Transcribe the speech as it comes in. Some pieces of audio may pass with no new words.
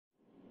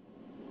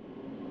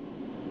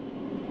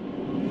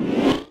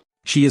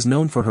She is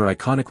known for her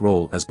iconic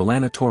role as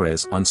B'Elanna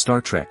Torres on Star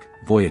Trek,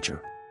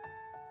 Voyager.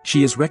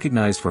 She is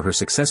recognized for her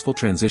successful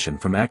transition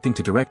from acting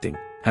to directing,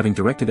 having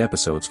directed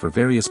episodes for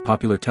various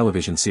popular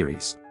television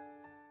series.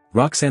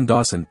 Roxann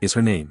Dawson is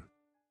her name.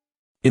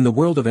 In the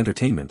world of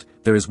entertainment,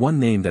 there is one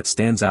name that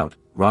stands out,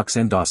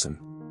 Roxann Dawson.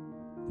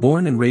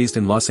 Born and raised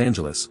in Los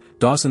Angeles,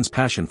 Dawson's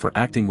passion for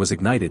acting was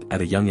ignited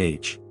at a young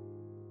age.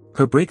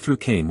 Her breakthrough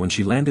came when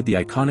she landed the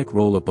iconic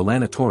role of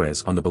B'Elanna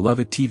Torres on the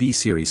beloved TV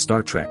series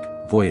Star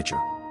Trek, Voyager.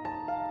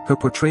 Her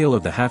portrayal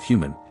of the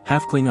half-human,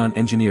 half-Klingon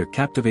engineer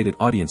captivated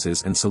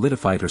audiences and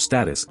solidified her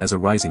status as a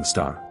rising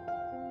star.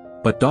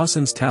 But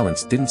Dawson's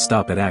talents didn't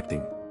stop at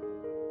acting.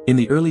 In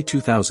the early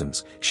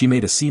 2000s, she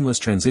made a seamless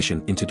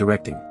transition into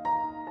directing.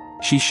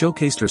 She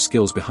showcased her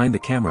skills behind the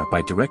camera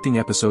by directing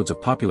episodes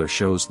of popular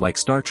shows like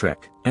Star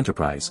Trek,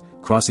 Enterprise,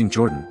 Crossing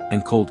Jordan,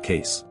 and Cold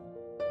Case.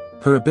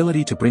 Her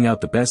ability to bring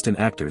out the best in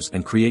actors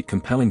and create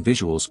compelling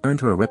visuals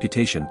earned her a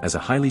reputation as a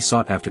highly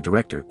sought-after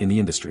director in the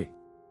industry.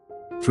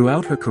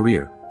 Throughout her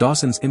career,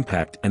 Dawson's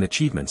impact and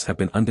achievements have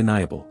been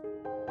undeniable.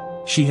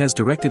 She has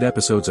directed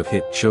episodes of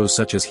hit shows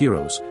such as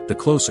Heroes, The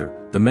Closer,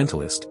 The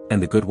Mentalist,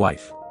 and The Good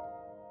Wife.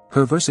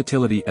 Her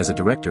versatility as a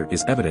director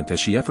is evident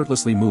as she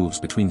effortlessly moves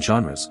between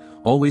genres,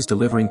 always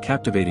delivering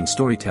captivating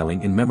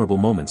storytelling in memorable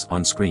moments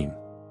on screen.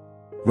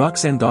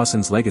 Roxann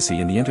Dawson's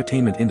legacy in the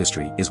entertainment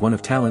industry is one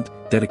of talent,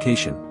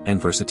 dedication,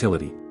 and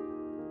versatility.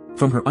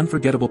 From her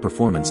unforgettable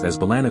performance as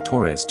B'Elanna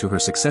Torres to her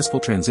successful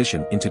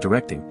transition into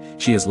directing,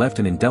 she has left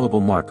an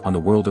indelible mark on the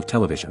world of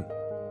television.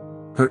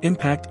 Her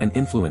impact and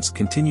influence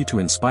continue to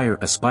inspire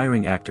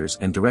aspiring actors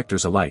and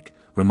directors alike,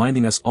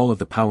 reminding us all of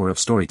the power of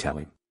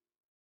storytelling.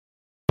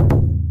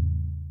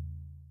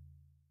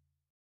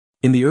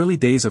 In the early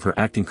days of her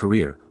acting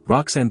career,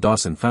 Roxann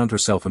Dawson found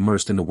herself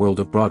immersed in the world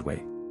of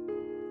Broadway.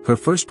 Her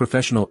first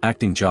professional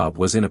acting job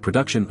was in a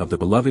production of the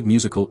beloved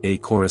musical A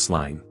Chorus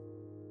Line.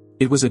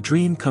 It was a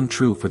dream come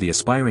true for the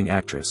aspiring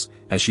actress,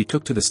 as she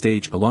took to the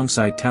stage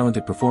alongside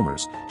talented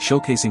performers,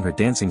 showcasing her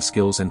dancing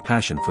skills and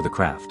passion for the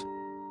craft.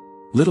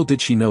 Little did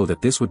she know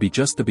that this would be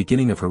just the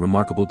beginning of her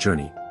remarkable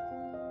journey.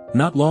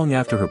 Not long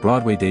after her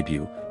Broadway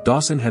debut,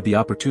 Dawson had the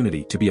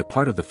opportunity to be a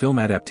part of the film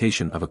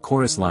adaptation of A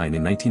Chorus Line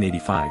in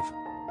 1985.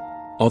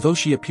 Although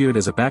she appeared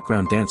as a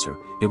background dancer,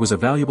 it was a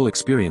valuable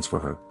experience for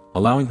her,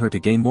 allowing her to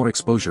gain more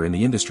exposure in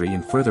the industry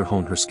and further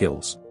hone her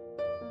skills.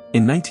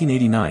 In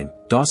 1989,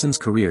 Dawson's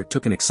career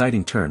took an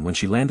exciting turn when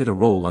she landed a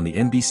role on the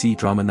NBC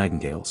drama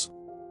Nightingales.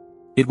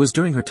 It was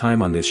during her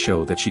time on this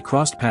show that she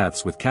crossed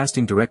paths with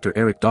casting director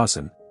Eric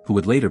Dawson, who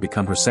would later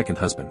become her second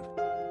husband.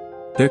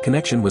 Their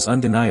connection was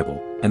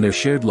undeniable, and their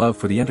shared love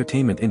for the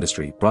entertainment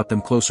industry brought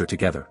them closer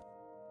together.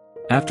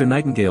 After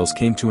Nightingales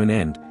came to an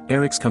end,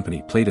 Eric's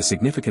company played a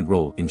significant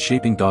role in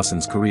shaping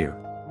Dawson's career.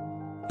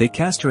 They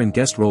cast her in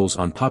guest roles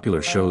on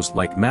popular shows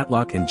like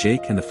Matlock and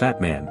Jake and the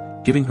Fat Man,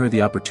 giving her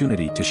the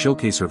opportunity to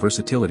showcase her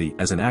versatility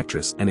as an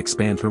actress and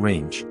expand her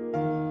range.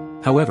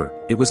 However,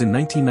 it was in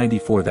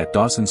 1994 that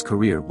Dawson's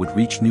career would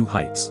reach new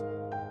heights.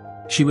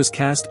 She was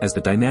cast as the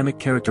dynamic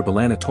character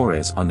B'Elanna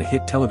Torres on the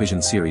hit television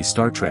series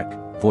Star Trek,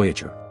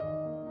 Voyager.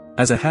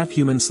 As a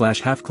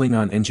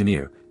half-human/half-Klingon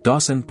engineer,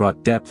 Dawson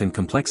brought depth and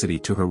complexity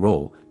to her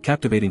role,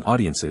 captivating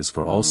audiences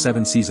for all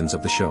 7 seasons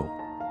of the show.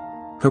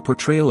 Her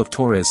portrayal of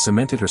Torres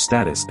cemented her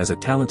status as a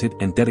talented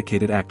and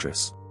dedicated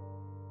actress.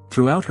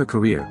 Throughout her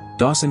career,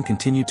 Dawson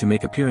continued to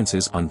make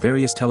appearances on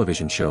various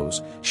television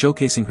shows,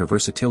 showcasing her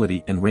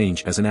versatility and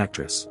range as an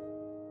actress.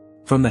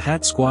 From The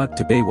Hat Squad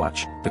to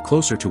Baywatch, The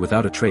Closer to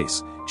Without a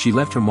Trace, she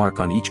left her mark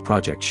on each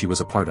project she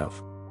was a part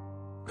of.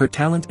 Her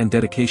talent and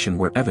dedication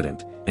were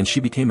evident, and she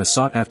became a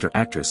sought-after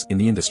actress in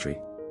the industry.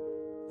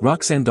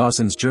 Roxann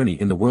Dawson's journey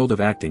in the world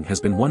of acting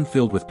has been one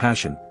filled with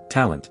passion,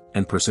 talent,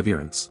 and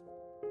perseverance.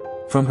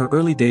 From her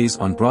early days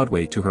on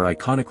Broadway to her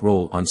iconic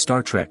role on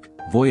Star Trek,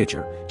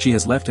 Voyager, she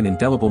has left an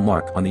indelible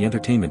mark on the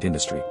entertainment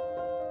industry.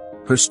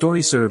 Her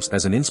story serves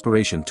as an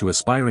inspiration to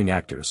aspiring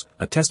actors,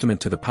 a testament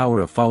to the power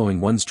of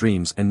following one's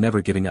dreams and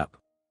never giving up.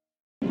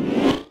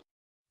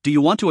 Do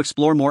you want to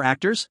explore more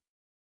actors?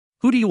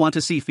 Who do you want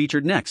to see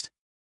featured next?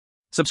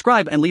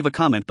 Subscribe and leave a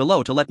comment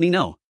below to let me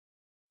know.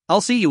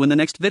 I'll see you in the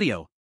next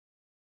video.